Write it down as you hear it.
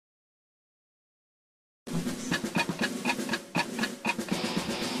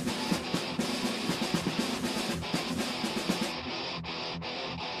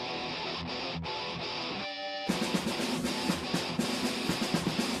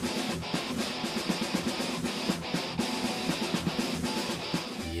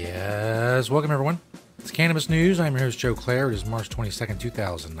guys. Welcome, everyone. It's Cannabis News. I'm your host, Joe Klare. It is March 22nd,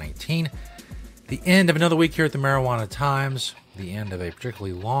 2019. The end of another week here at the Marijuana Times. The end of a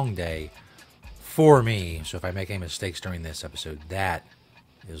particularly long day for me. So if I make any mistakes during this episode, that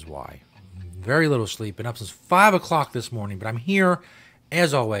is why. Very little sleep. Been up since 5 o'clock this morning. But I'm here,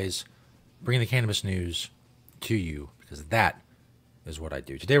 as always, bringing the Cannabis News to you. Because that is what I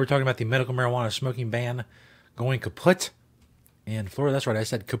do. Today we're talking about the medical marijuana smoking ban going kaput in Florida. That's right, I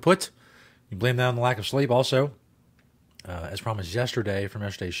said kaput. You blame that on the lack of sleep. Also, as promised yesterday from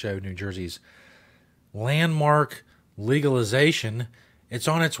yesterday's show, New Jersey's landmark legalization, it's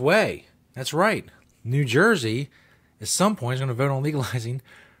on its way. That's right. New Jersey, at some point, is going to vote on legalizing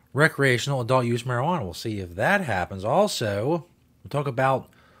recreational adult use marijuana. We'll see if that happens. Also, we'll talk about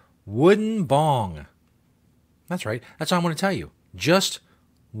Woodenbong. That's right. That's all I'm going to tell you. Just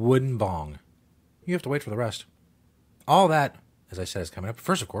Woodenbong. You have to wait for the rest. All that, as I said, is coming up.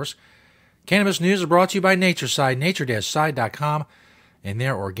 First, of course, Cannabis News is brought to you by Natureside, nature-side.com, and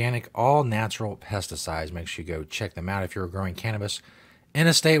their organic, all-natural pesticides. Make sure you go check them out if you're growing cannabis in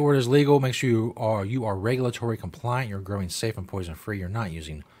a state where it is legal. Make sure you are regulatory compliant. You're growing safe and poison-free. You're not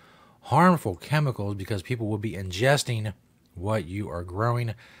using harmful chemicals because people will be ingesting what you are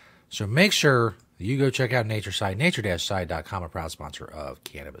growing. So make sure that you go check out Natureside, nature-side.com, a proud sponsor of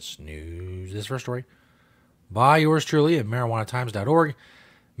Cannabis News. This first story by yours truly at marijuanatimes.org.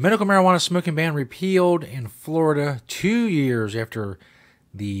 Medical marijuana smoking ban repealed in Florida 2 years after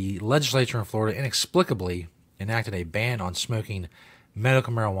the legislature in Florida inexplicably enacted a ban on smoking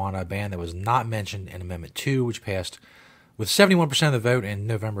medical marijuana, a ban that was not mentioned in Amendment 2, which passed with 71% of the vote in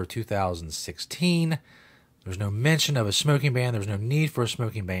November 2016. There's no mention of a smoking ban. There's no need for a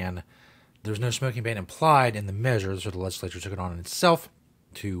smoking ban. There's no smoking ban implied in the measure, so the legislature took it on itself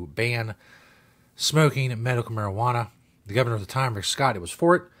to ban smoking medical marijuana. The governor at the time, Rick Scott, was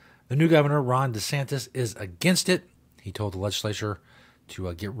for it. The new governor, Ron DeSantis, is against it. He told the legislature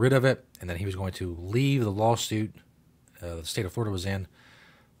to get rid of it, and then he was going to leave the lawsuit the state of Florida was in,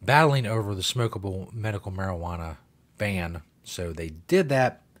 battling over the smokable medical marijuana ban. So they did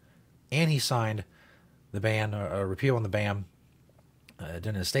that, and he signed the ban, a repeal on the ban.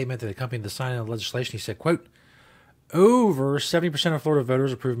 In a statement that accompanied the signing of the legislation, he said, quote, over 70% of Florida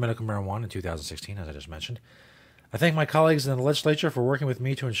voters approved medical marijuana in 2016, as I just mentioned. I thank my colleagues in the legislature for working with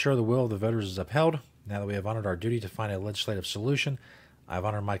me to ensure the will of the voters is upheld. Now that we have honored our duty to find a legislative solution, I have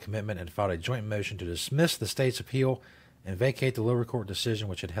honored my commitment and filed a joint motion to dismiss the state's appeal and vacate the lower court decision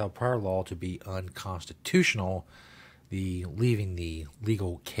which had held prior law to be unconstitutional, leaving the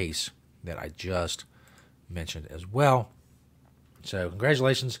legal case that I just mentioned as well. So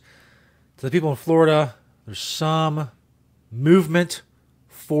congratulations to the people in Florida. There's some movement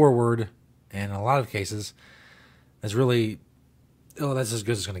forward, and in a lot of cases, that's really, that's as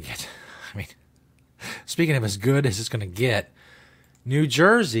good as it's going to get. I mean, speaking of as good as it's going to get, New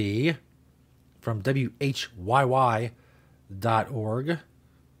Jersey, from WHYY.org,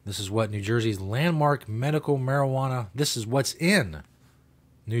 this is what New Jersey's landmark medical marijuana, this is what's in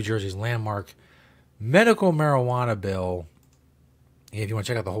New Jersey's landmark medical marijuana bill. If you want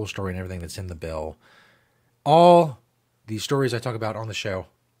to check out the whole story and everything that's in the bill, all the stories I talk about on the show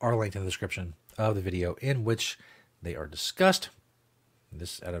are linked in the description of the video in which they are discussed.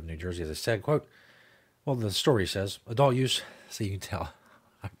 This out of New Jersey, as I said, quote, well, the story says, adult use, so you can tell,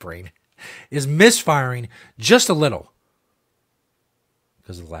 my brain is misfiring just a little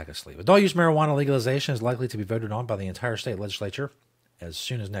because of the lack of sleep. Adult use marijuana legalization is likely to be voted on by the entire state legislature as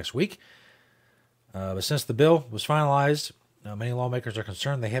soon as next week. But since the bill was finalized, many lawmakers are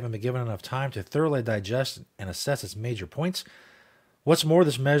concerned they haven't been given enough time to thoroughly digest and assess its major points. What's more,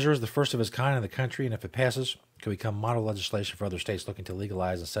 this measure is the first of its kind in the country, and if it passes, it could become model legislation for other states looking to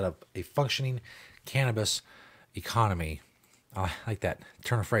legalize and set up a functioning cannabis economy. I like that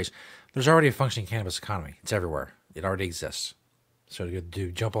turn of phrase. There's already a functioning cannabis economy. It's everywhere. It already exists. So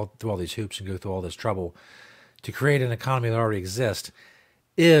to jump through all these hoops and go through all this trouble to create an economy that already exists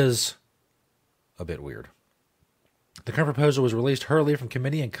is a bit weird. The current proposal was released hurriedly from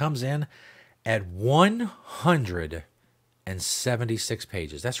committee and comes in at 176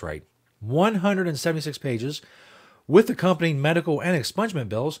 pages. That's right, 176 pages with accompanying medical and expungement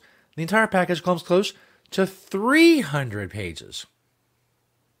bills. The entire package comes close to 300 pages.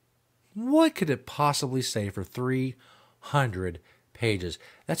 What could it possibly say for 300 pages?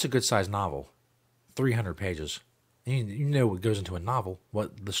 That's a good-sized novel. 300 pages. You know what goes into a novel,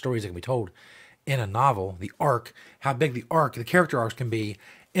 what the stories that can be told in a novel, the arc, how big the character arcs can be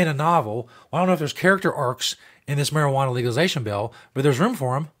in a novel. Well, I don't know if there's character arcs in this marijuana legalization bill, but there's room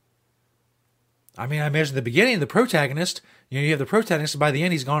for them. I mean, I imagine the beginning, the protagonist, you have the protagonist, and by the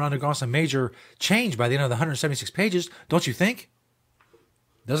end, he's undergone some major change by the end of the 176 pages. Don't you think?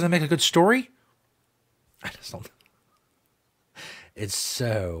 Doesn't that make a good story? I just don't. It's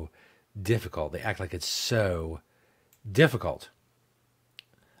so difficult. They act like it's so difficult.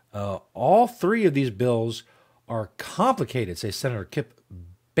 All three of these bills are complicated, says Senator Kip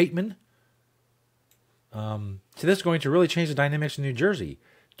Bateman. So this is going to really change the dynamics in New Jersey.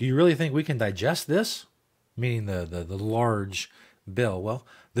 Do you really think we can digest this? Meaning the large bill. Well,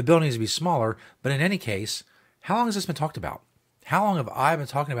 the bill needs to be smaller, but in any case, how long has this been talked about? How long have I been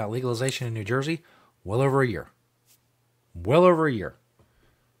talking about legalization in New Jersey? Well over a year. Well over a year.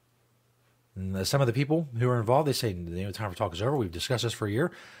 And some of the people who are involved, they say, time for talk is over. We've discussed this for a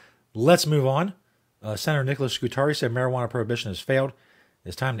year. Let's move on. Senator Nicholas Scutari said marijuana prohibition has failed.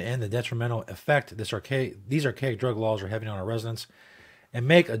 It's time to end the detrimental effect these archaic drug laws are having on our residents and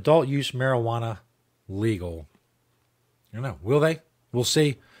make adult use marijuana legal. I don't know. Will they? We'll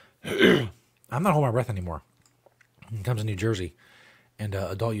see. I'm not holding my breath anymore when it comes to New Jersey and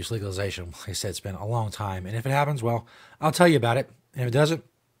adult use legalization. Like I said, it's been a long time. And if it happens, well, I'll tell you about it. And if it doesn't,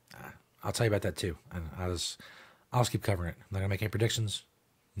 I'll tell you about that too. And I'll just keep covering it. I'm not going to make any predictions.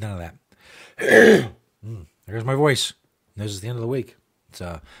 None of that. There's my voice. This is the end of the week. It's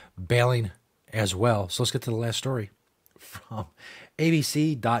bailing as well. So let's get to the last story from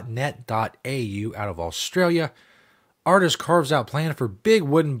abc.net.au out of Australia. Artist carves out plan for big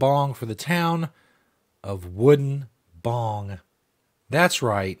wooden bong for the town of Woodenbong. That's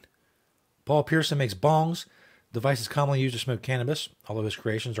right. Paul Pearson makes bongs, devices commonly used to smoke cannabis, although his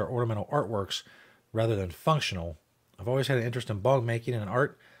creations are ornamental artworks rather than functional. I've always had an interest in bong making and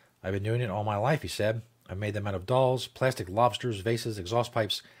art. I've been doing it all my life, he said. I've made them out of dolls, plastic lobsters, vases, exhaust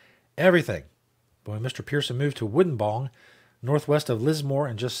pipes, everything. But when Mr. Pearson moved to Woodenbong, northwest of Lismore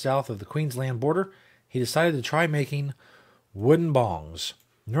and just south of the Queensland border, he decided to try making wooden bongs.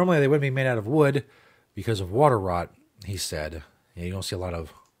 Normally they wouldn't be made out of wood because of water rot, he said. You don't see a lot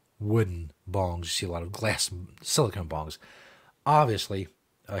of wooden bongs. You see a lot of glass silicone bongs. Obviously,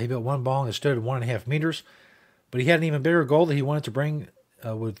 he built one bong that stood at 1.5 meters, but he had an even bigger goal that he wanted to bring,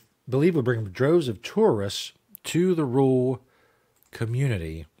 would bring droves of tourists to the rural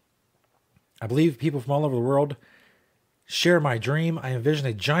community. I believe people from all over the world share my dream. I envision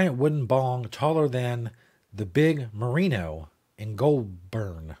a giant wooden bong taller than the Big Merino in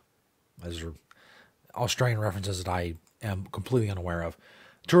Goulburn. Those are Australian references that I am completely unaware of.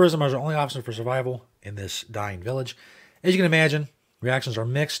 Tourism is our only option for survival in this dying village. As you can imagine, reactions are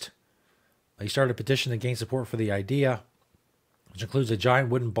mixed. He started a petition to gain support for the idea, which includes a giant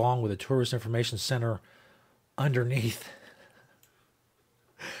wooden bong with a tourist information center underneath.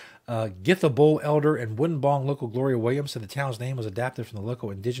 Githa Bull Elder and Woodenbong local Gloria Williams said the town's name was adapted from the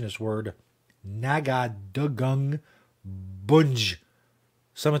local indigenous word Nagadugung Bunj.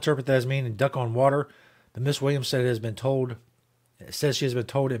 Some interpret that as meaning duck on water, but Miss Williams said she has been told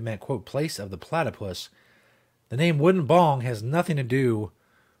it meant, quote, place of the platypus. The name Woodenbong has nothing to do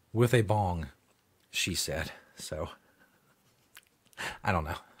with a bong, she said. So, I don't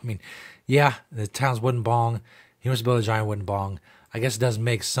know. I mean, yeah, the town's wooden bong. He wants to build a giant wooden bong. I guess it does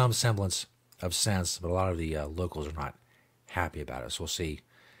make some semblance of sense, but a lot of the locals are not happy about it. So we'll see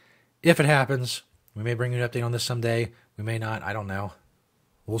if it happens. We may bring you an update on this someday. We may not. I don't know.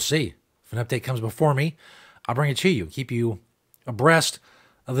 We'll see. If an update comes before me, I'll bring it to you. Keep you abreast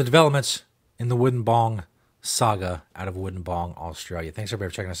of the developments in the Wooden Bong saga out of Woodenbong, Australia. Thanks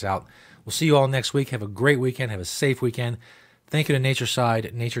everybody for checking us out. We'll see you all next week. Have a great weekend. Have a safe weekend. Thank you to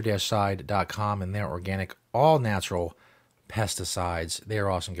Natureside, nature-side.com, and their organic, all-natural pesticides. They are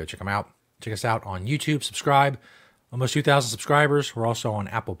awesome. Go check them out. Check us out on YouTube. Subscribe. Almost 2,000 subscribers. We're also on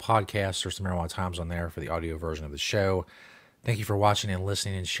Apple Podcasts. There's some Marijuana Times on there for the audio version of the show. Thank you for watching and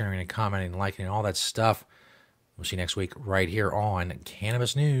listening and sharing and commenting and liking and all that stuff. We'll see you next week right here on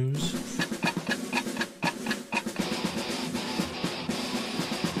Cannabis News.